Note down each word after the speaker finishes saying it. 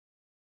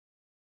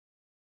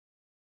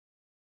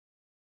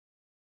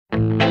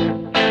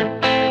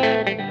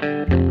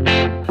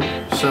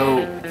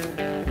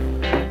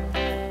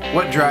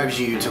What drives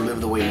you to live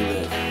the way you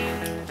live?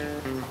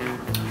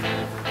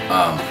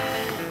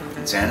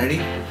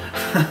 Insanity?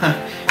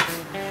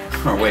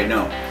 Or wait,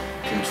 no.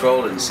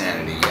 Controlled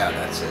insanity. Yeah,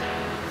 that's it.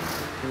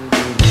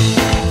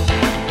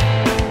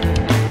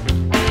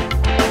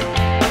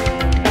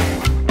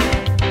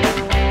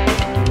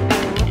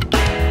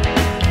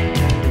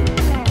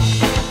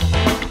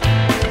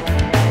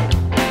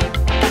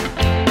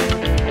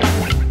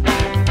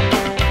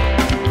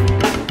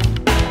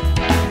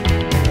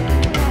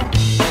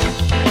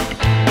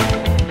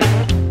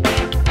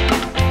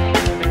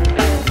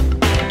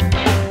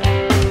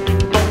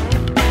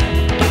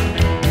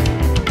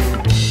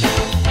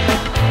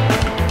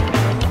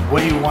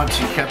 What do you want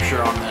to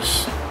capture on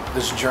this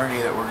journey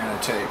that we're going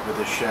to take with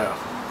this show?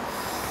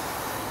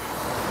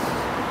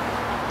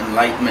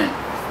 Enlightenment,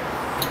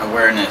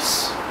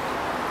 awareness,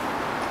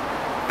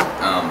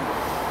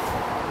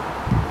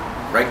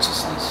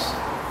 righteousness,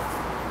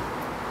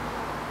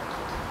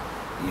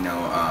 you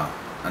know,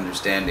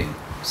 understanding,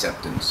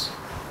 acceptance,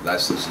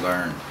 lessons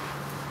learned.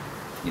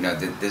 You know,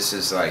 this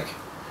is like,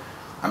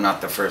 I'm not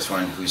the first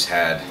one who's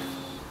had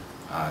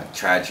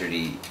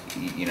tragedy,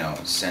 you know,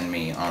 send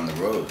me on the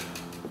road.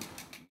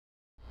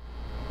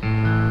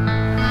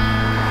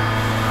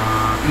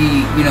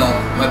 You know,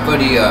 my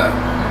buddy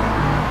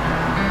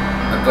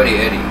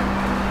Eddie,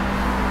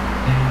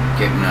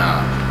 getting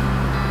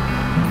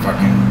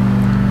fucking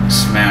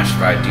smashed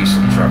by a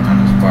diesel truck on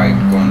his bike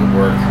going to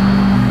work,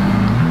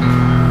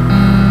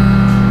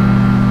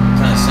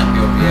 kind of sent me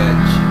over the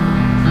edge.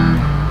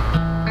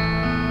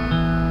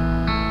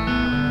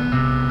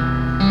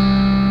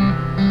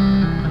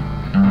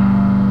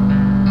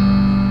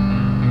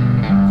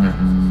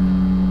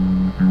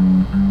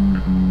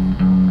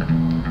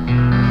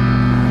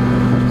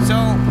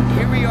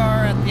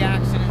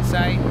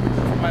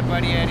 My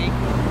buddy Eddie.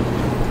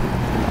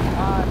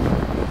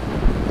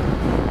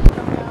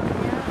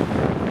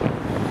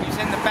 He's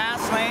in the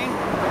fast lane.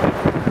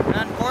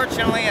 And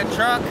unfortunately, a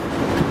truck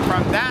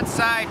from that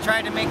side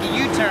tried to make a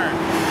U-turn.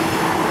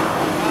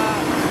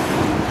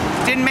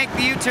 Didn't make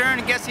the U-turn.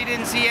 I guess he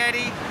didn't see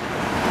Eddie.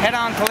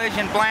 Head-on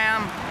collision,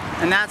 blam,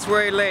 and that's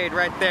where he laid,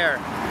 right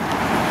there.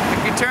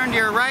 If you turn to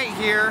your right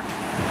here,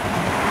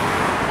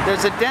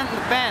 there's a dent in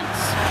the fence.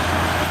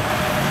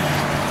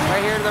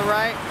 Right here to the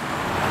right.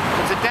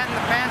 There's a dent in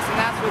the fence, and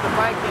that's where the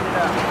bike ended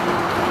up.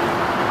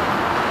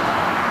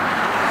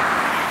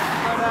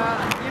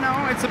 But, you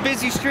know, it's a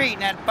busy street,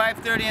 and at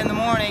 5:30 in the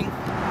morning,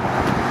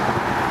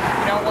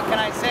 you know, what can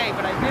I say?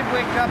 But I did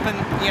wake up, and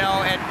you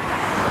know, at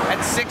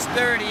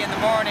 6:30 in the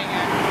morning,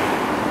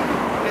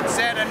 and it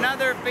said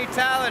another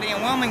fatality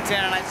in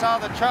Wilmington, and I saw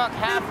the truck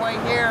halfway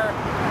here,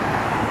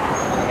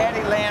 with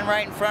Eddie laying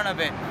right in front of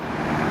it.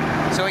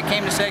 So he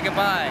came to say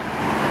goodbye.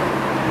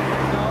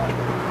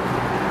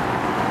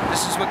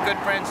 This is what good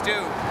friends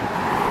do.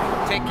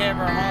 Take care of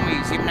our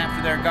homies even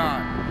after they're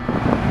gone.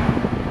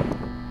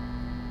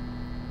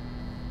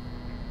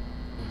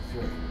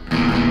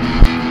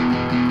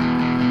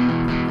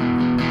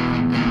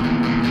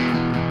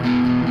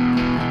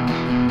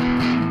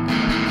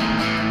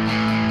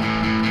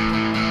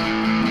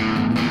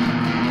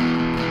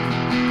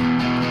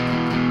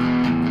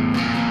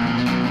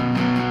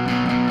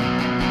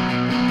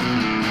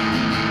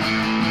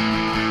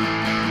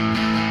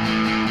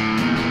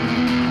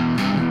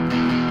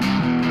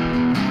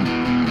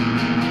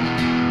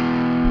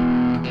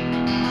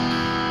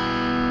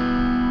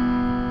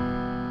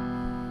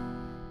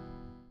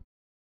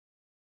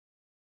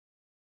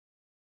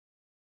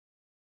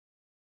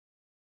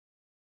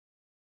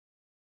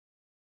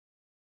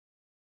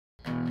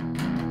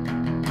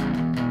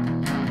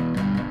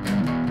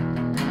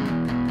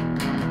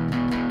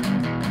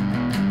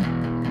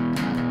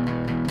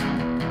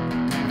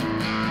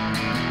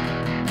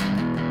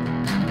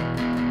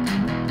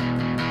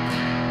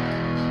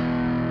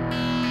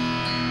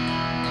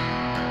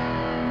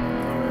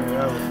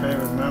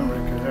 Favorite memory,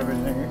 because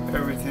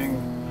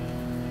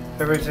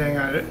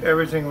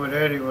everything with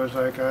Eddie was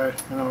like,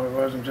 you know, it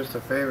wasn't just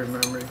a favorite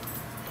memory.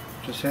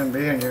 Just him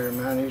being here,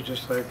 man. He's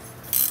just like,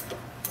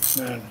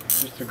 man,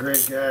 just a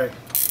great guy.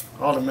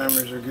 All the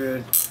memories are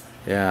good.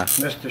 Yeah.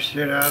 Missed the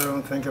shit out of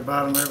him. Think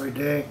about him every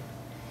day.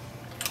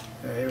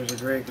 Yeah, he was a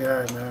great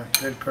guy, man.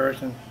 Good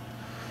person.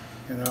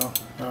 You know.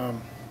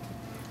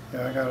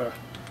 Yeah, I got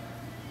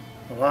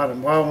a lot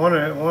of. Well,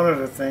 one of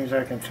the things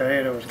I can tell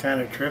you that was kind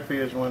of trippy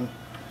is when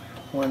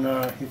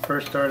he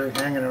first started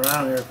hanging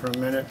around here for a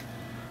minute,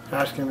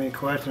 asking me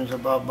questions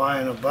about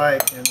buying a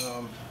bike, and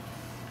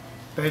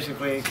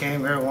basically he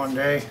came here one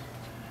day,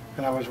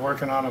 and I was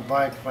working on a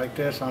bike like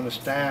this on the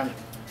stand,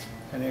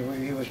 and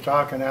he was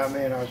talking at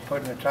me, and I was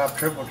putting the top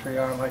triple tree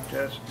on like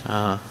this,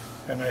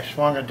 and I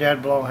swung a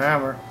dead blow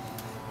hammer,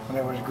 and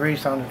there was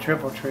grease on the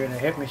triple tree, and it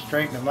hit me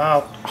straight in the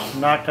mouth,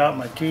 knocked out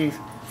my teeth,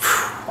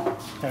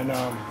 and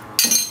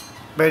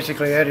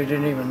basically Eddie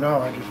didn't even know.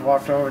 I just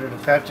walked over to the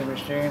Pepsi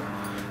machine,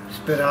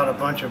 spit out a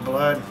bunch of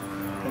blood,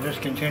 and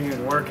just continued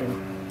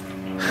working.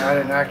 And I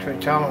didn't actually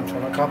tell him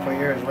until a couple of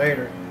years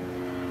later,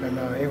 and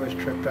he was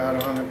tripped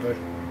out on it. But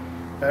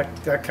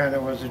that kind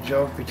of was a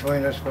joke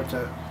between us. With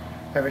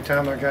every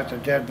time I got the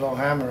dead blow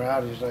hammer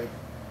out, he's like,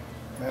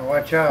 "Man,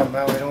 watch out,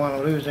 man. We don't want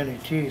to lose any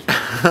teeth."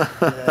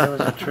 Yeah, it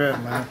was a trip,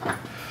 man.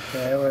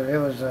 Yeah, it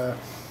was.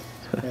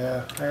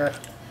 Yeah,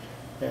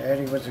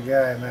 Eddie was the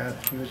guy, man.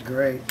 He was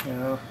great, you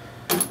know.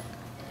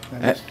 I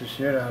missed the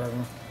shit out of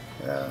him.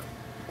 Yeah,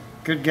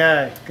 good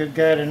guy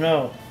to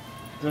know.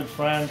 Good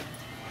friend.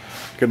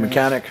 Good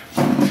mechanic.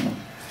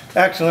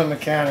 Excellent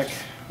mechanic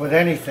with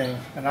anything,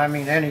 and I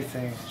mean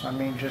anything. I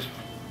mean just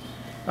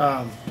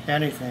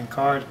anything,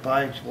 cars,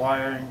 bikes,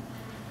 wiring,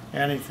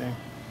 anything.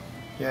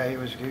 Yeah, he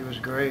was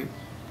great.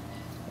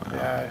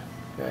 Wow.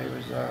 Yeah, he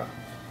was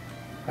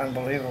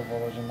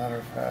unbelievable, as a matter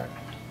of fact.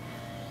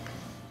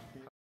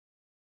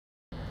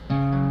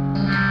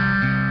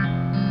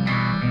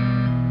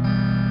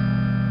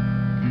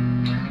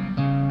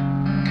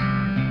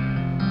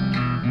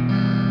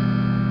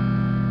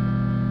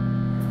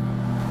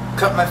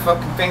 Cut my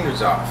fucking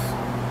fingers off.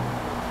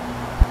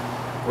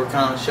 Working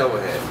on a shovel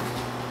head.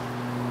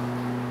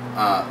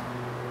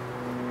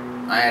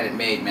 I had it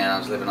made, man. I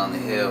was living on the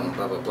hill and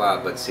blah blah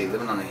blah. But see,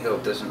 living on the hill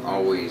doesn't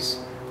always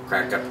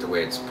crack up the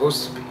way it's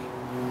supposed to be.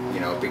 You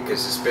know,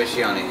 because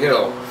especially on a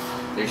hill,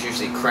 there's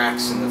usually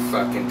cracks in the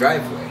fucking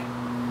driveway.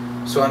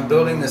 So I'm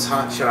building this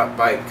hotshot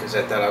bike because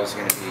I thought I was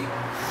going to be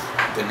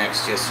the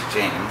next Jesse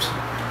James.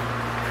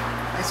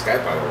 Nice guy,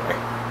 by the way.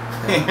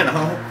 You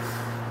know.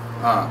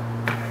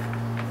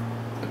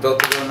 I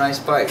built a real nice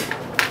bike.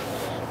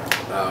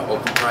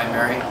 Open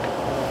primary.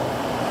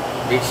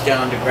 Reached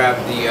down to grab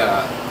the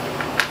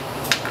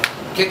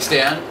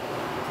kickstand,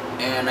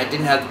 and I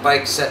didn't have the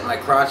bike set in my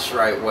crotch the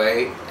right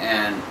way,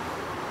 and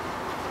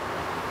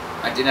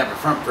I didn't have a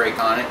front brake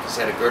on it because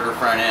it had a girder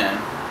front end.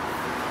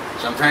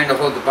 So I'm trying to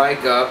hold the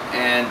bike up,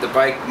 and the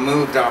bike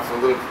moved off a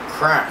little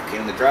crack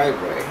in the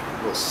driveway, a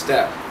little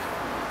step.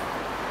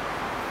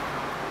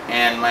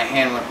 And my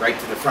hand went right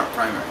to the front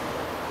primary.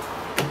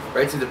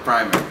 Right to the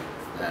primary.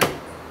 And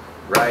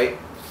right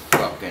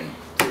fucking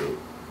through.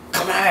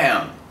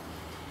 Kabam!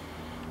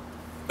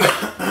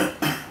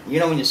 You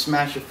know when you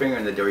smash your finger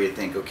in the door, you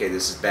think, okay,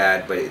 this is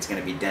bad, but it's going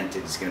to be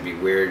dented, it's going to be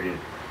weird, it'll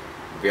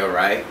be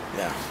alright?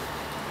 Yeah.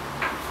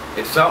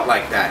 It felt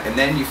like that, and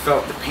then you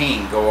felt the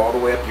pain go all the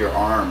way up your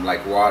arm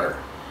like water.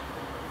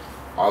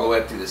 All the way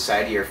up through the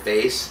side of your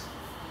face,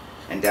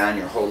 and down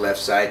your whole left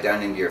side,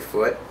 down into your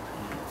foot.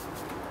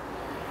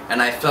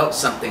 And I felt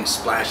something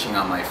splashing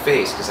on my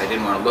face, because I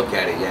didn't want to look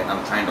at it yet, and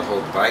I'm trying to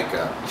hold the bike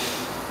up.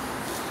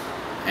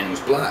 And it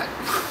was blood.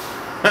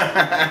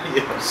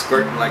 You know,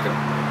 squirting like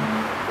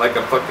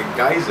a fucking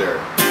geyser.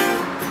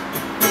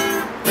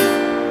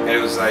 And it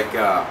was like,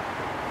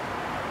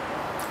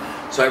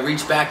 so I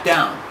reached back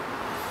down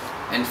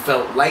and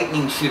felt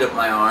lightning shoot up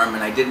my arm,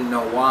 and I didn't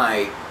know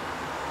why.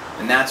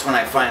 And that's when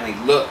I finally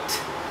looked,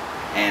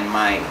 and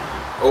my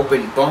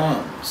open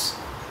bones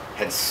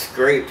had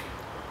scraped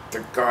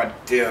the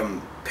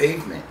goddamn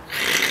pavement.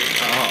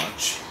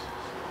 Ouch.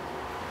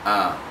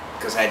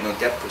 Because I had no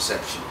depth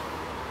perception.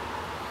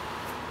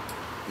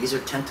 These are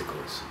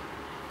tentacles.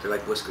 They're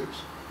like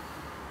whiskers.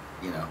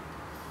 You know,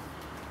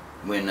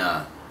 when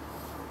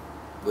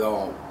we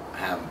all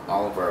have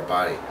all of our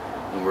body,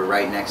 when we're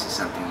right next to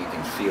something, you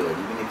can feel it.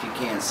 Even if you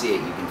can't see it,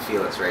 you can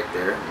feel it's right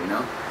there, you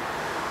know?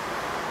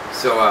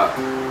 So,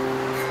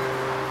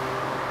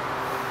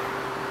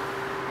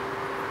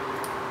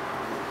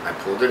 I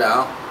pulled it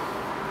out,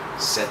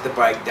 set the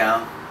bike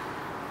down,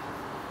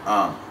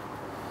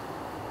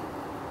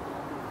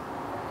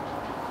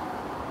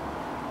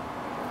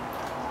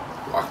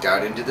 walked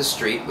out into the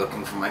street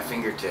looking for my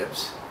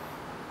fingertips.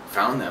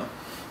 Found them.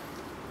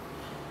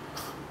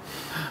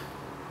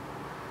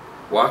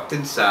 Walked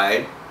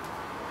inside.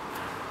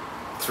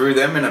 Threw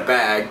them in a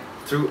bag.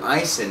 Threw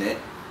ice in it.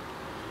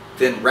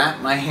 Then wrapped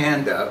my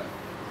hand up.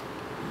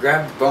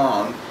 Grabbed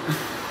bong.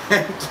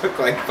 And took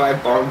like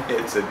 5 bong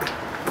hits and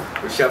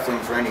was shuffling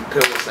for any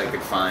pills I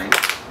could find.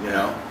 You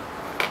know?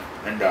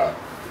 And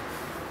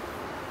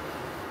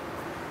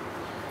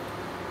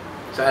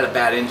so I had a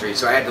bad injury.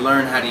 So I had to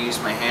learn how to use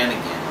my hand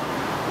again.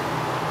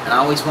 And I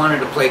always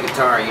wanted to play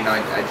guitar, you know.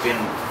 I'd been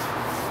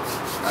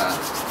a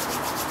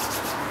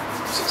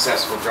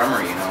successful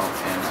drummer, you know,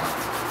 and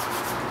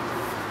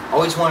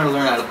always wanted to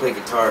learn how to play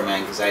guitar,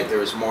 man, because there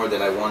was more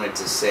that I wanted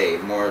to say,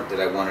 more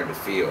that I wanted to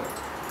feel.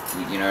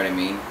 You know what I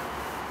mean?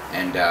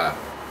 And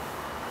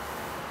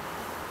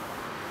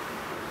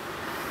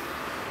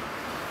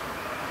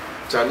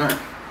so I learned.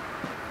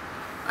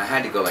 I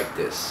had to go like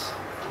this.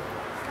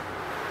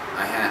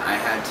 I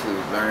had to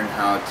learn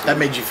how to. That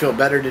made you feel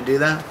better to do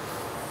that?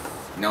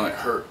 No, it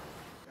hurt.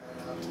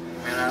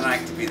 And I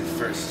like to be the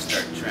first to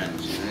start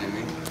trends, you know what I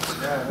mean?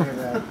 Yeah, look at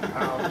that.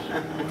 Ouch.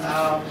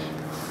 Ouch.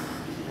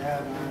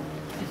 Yeah, man.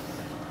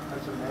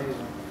 That's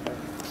amazing.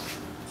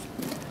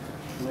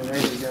 And then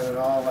they got it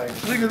all like,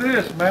 look at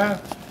this, man.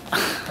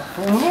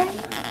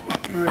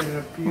 Ready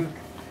to puke.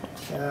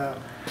 Yeah.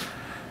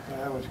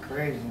 That was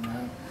crazy,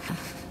 man.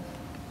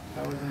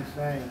 That was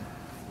insane.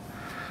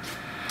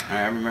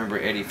 I remember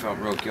Eddie felt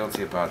real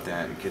guilty about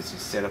that because he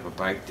set up a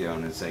bike deal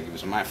and it's like it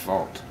was my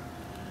fault.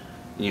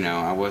 you know,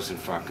 I wasn't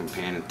fucking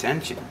paying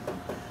attention.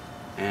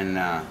 And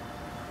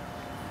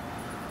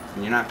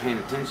when you're not paying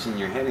attention,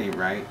 your head ain't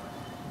right,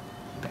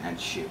 bad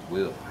shit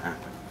will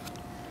happen.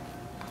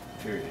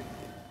 Period.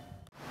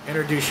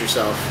 Introduce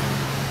yourself.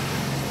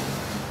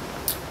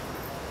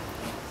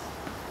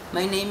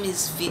 My name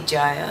is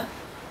Vijaya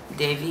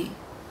Devi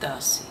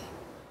Dasi.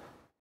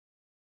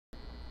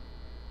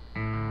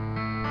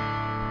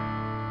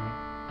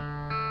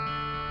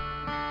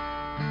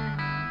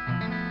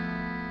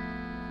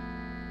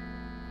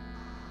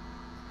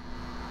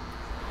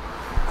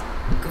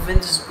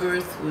 Govinda's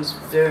birth was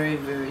very,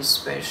 very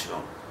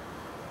special.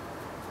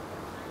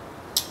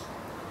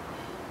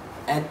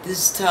 At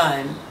this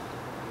time,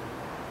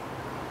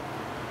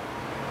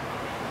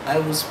 I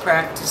was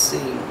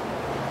practicing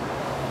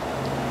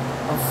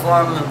a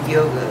form of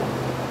yoga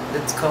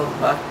that's called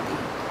bhakti.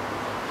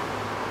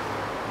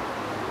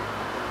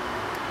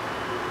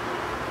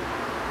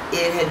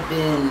 It had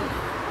been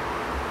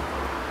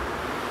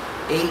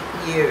 8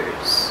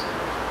 years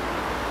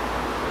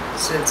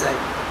since I'd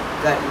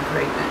gotten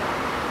pregnant.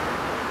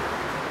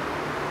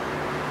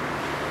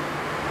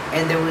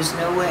 And there was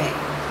no way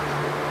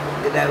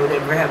that I would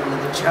ever have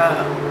another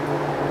child.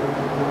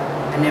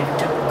 I never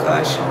took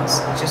precautions.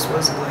 It just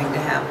wasn't going to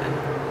happen.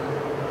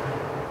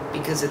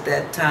 Because at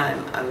that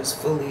time, I was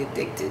fully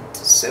addicted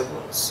to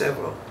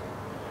several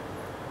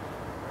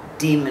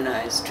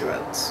demonized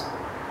drugs.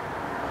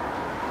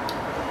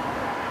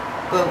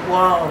 But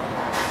while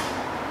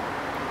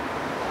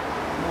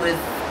with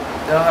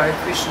the Hare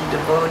Krishna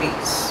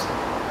devotees,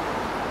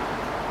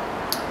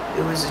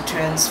 there was a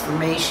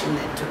transformation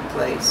that took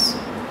place.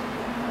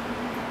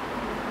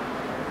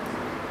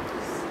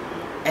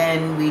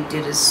 And we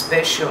did a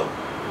special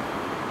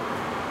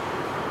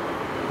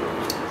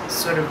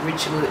sort of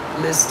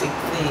ritualistic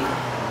thing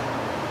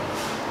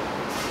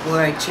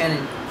where I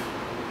chanted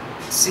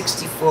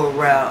 64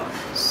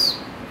 rounds,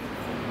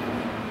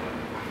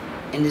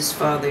 and his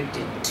father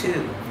did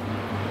too.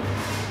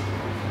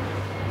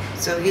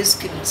 So his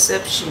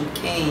conception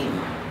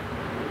came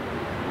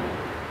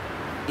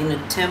in a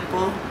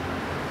temple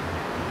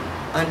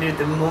under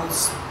the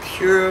most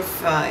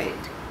purified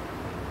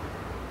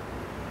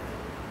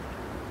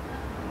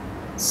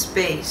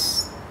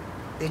space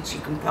that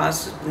you can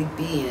possibly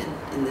be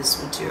in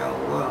this material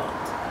world.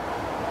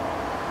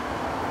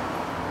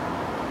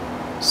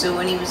 So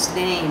when he was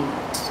named,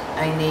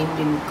 I named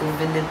him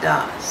Govinda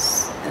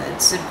Das, and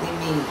that simply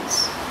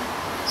means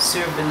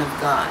servant of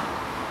God.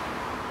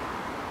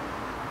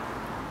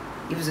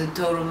 He was a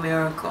total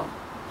miracle.